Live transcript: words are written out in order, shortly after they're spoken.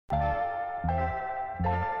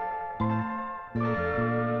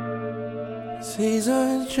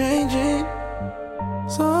Seasons changing,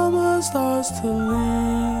 summer starts to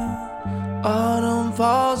leave, autumn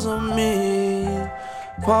falls on me,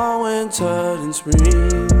 fall, winter, and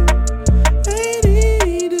spring.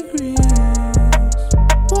 80 degrees,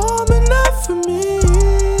 warm enough for me.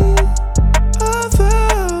 I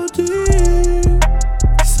fell deep,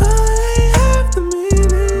 'cause I ain't half the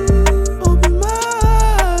meaning. Open my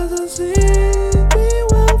eyes, I see we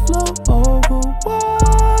will float over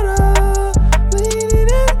water, leaning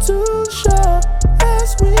into shore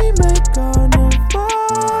as we make our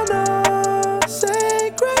nirvana.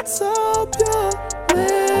 Sacred, so pure,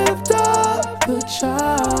 lift up the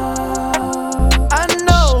child. I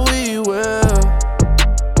know we will.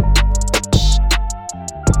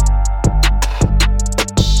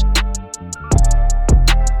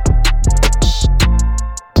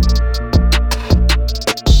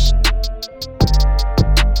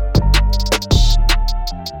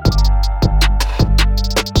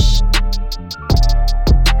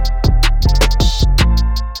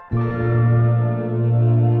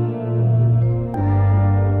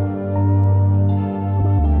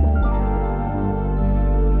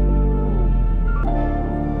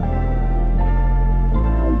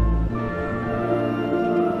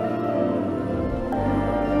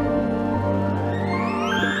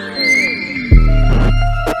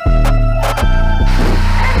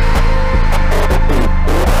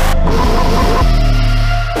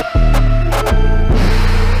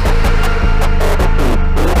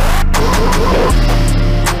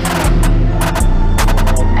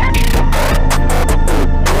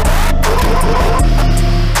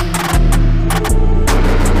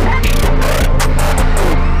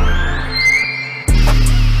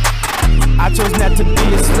 I chose not to be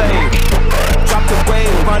a slave. Dropped the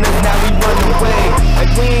wave, runners, now we run away.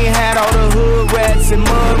 Like we ain't had all the hood rats and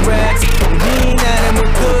mud rats. And we ain't had them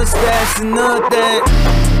with good stats and none of that.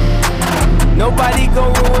 Nobody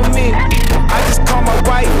going with me. I just call my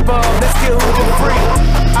wife up, let's get Uber free.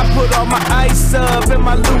 I put all my ice up in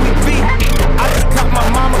my Louis V. I just cut my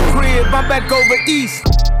mama crib, I'm back over east.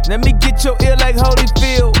 Let me get your ear like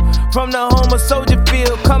Holyfield. From the home of Soldier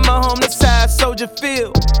Field, coming home the side Soldier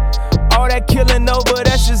Field. All that killing over,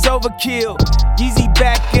 that's just overkill. Yeezy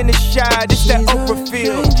back in the shy, this that Oprah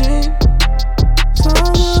feel.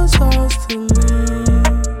 Summer starts to leave,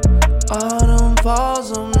 autumn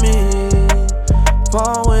falls on me,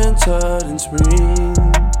 fall, winter, and spring.